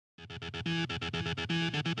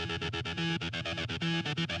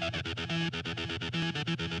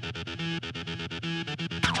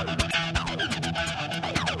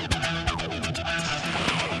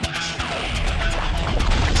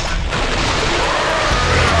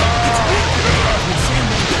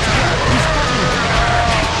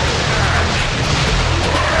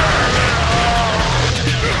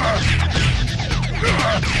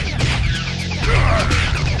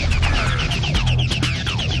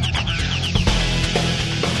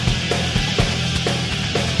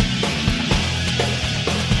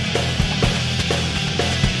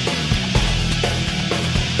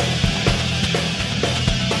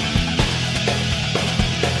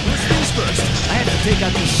Take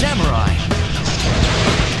out these samurai.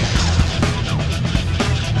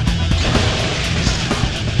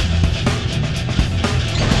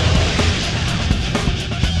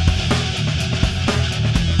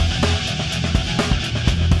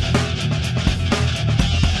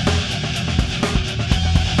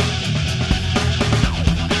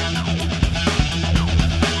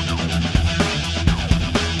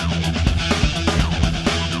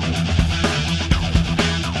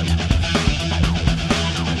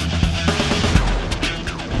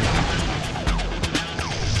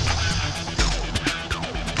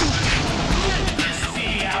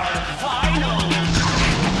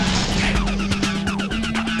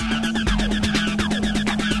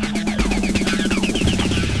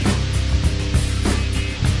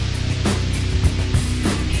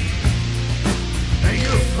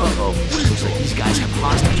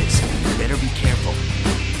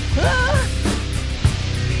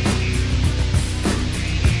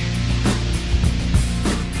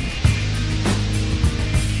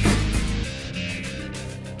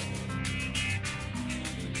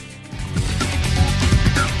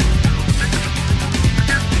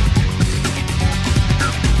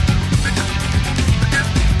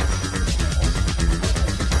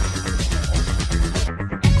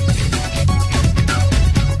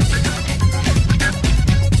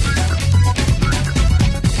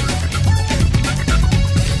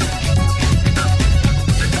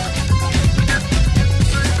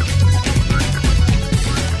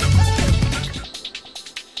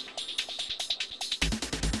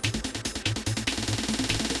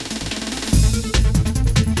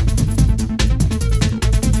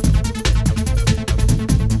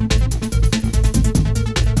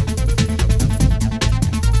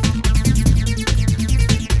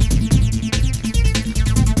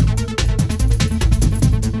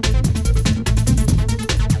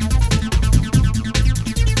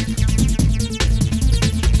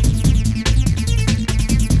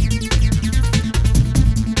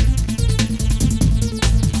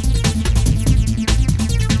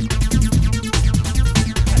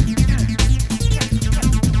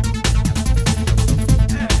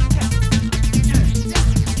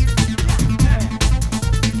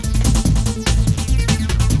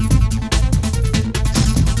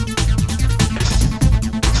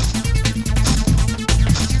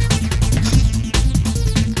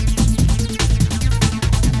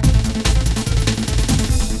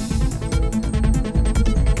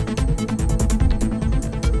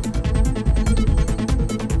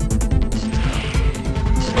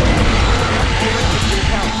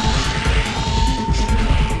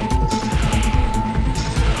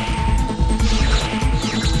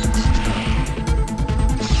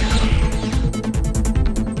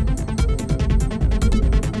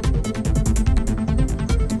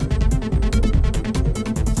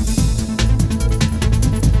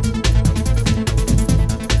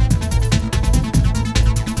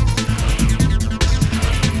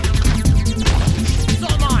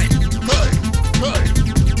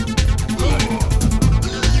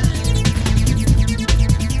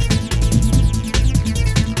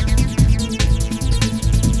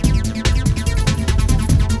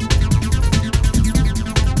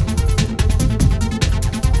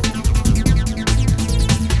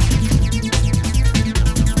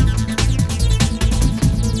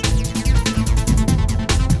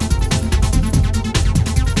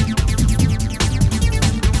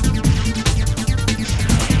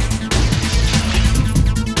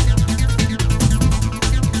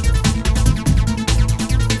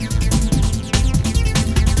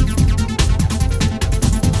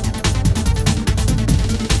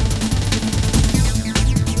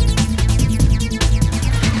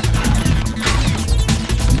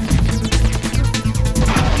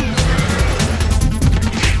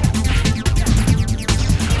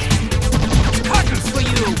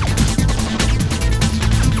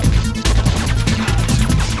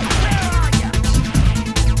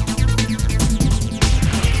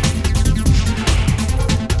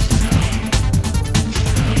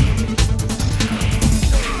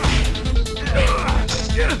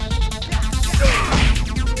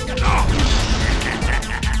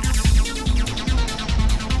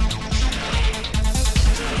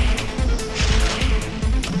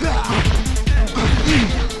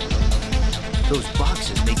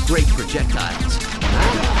 great projectiles.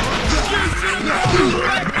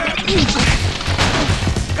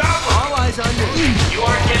 All eyes on me. You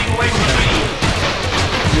aren't getting away from me.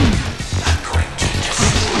 I'm going to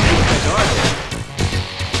destroy you.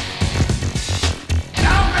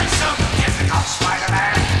 Don't be so difficult,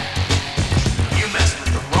 Spider-Man. You messed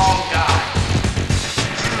with the wrong guy.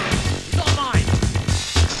 He's all mine.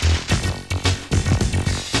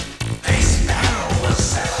 This battle will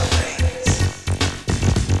settle things.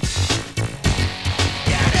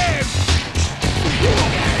 Get him!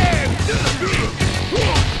 Get him!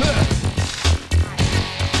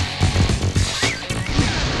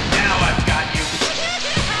 Now I've got you.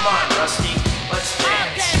 Come on, Rusty. Let's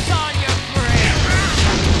dance. Dance on your grave.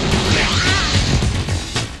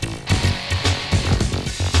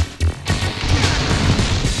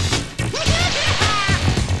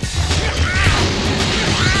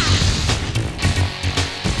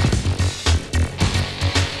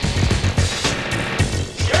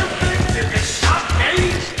 You think you can stop me?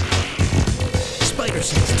 Spider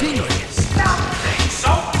sense tingling. Nothing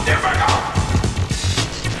so difficult.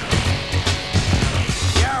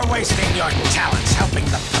 You're wasting your talents helping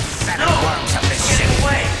the pathetic worms of this Get city.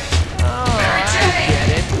 away. Mary Jane. Get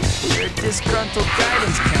it? You're a disgruntled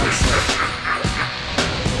guidance counselor.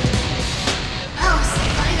 Oh,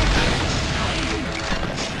 Spider-Man.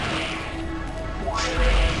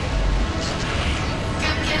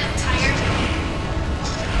 Don't get him tired.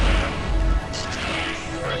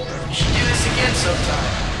 You should do this again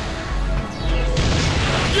sometime.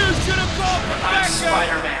 You should have called for I'm backup.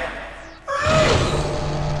 Spider-Man.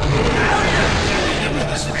 Now you're getting into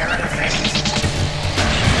the spirit of things.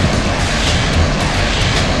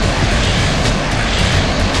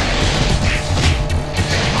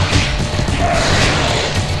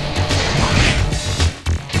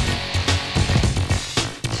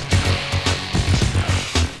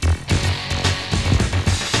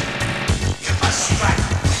 You must strike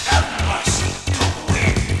without mercy to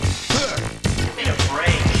win. Give me a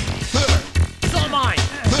break. It's all mine.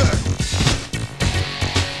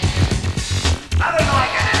 Nothing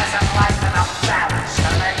like an innocent life in a balance to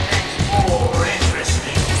make things more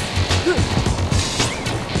interesting.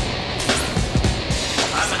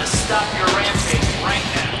 I'm gonna stop your rampage right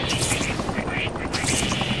now.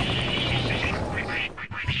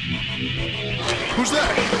 Who's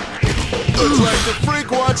that? Looks like the freak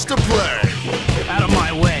wants to play. Out of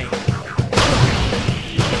my way.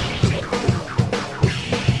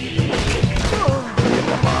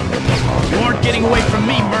 You aren't getting away from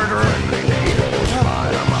me, murderer.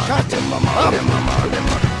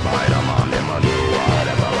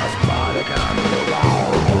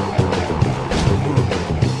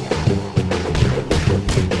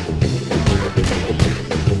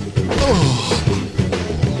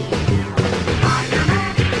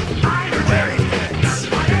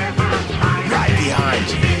 Right behind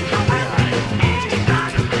you.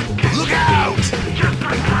 Look out!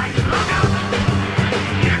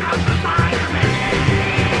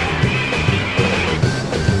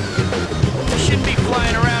 You shouldn't be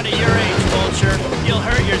flying around at your age, Vulture. You'll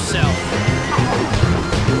hurt yourself.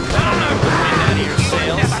 That'll knock the wind out of your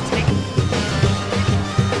sails.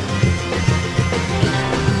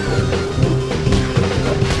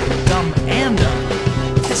 Dumb and dumb.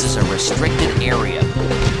 This is a restricted area.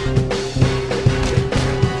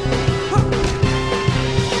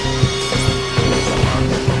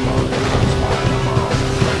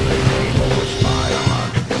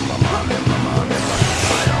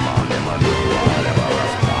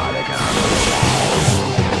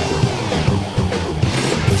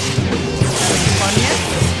 Fun yet?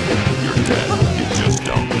 You're dead. You just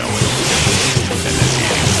don't know it.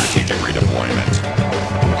 Initiating strategic redeployment.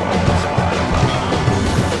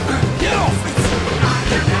 Get off!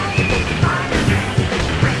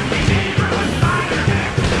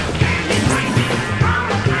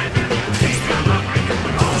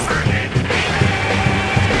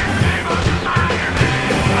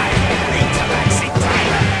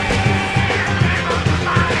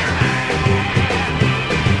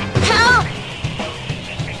 Help!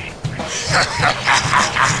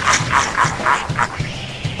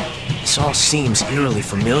 This all seems eerily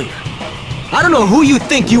familiar. I don't know who you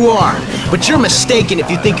think you are, but you're mistaken if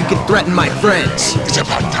you think you can threaten my friends. It's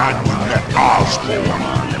about time we met Osborn.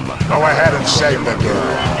 Go ahead and save the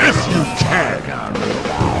girl, if you can.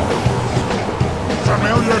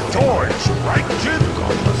 Familiar toys, right, kid?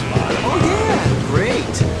 Oh yeah,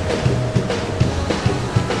 great.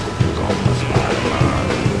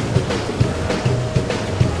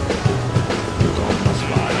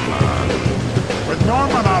 With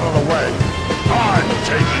Norman out of the way, I'm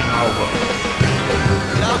taking over.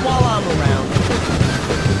 Not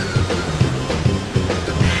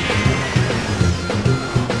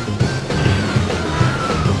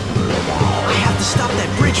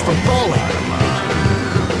bridge from bowling.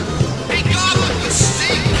 Hey, God, look, you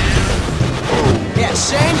stink, man. Yeah,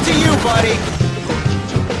 same to you, buddy.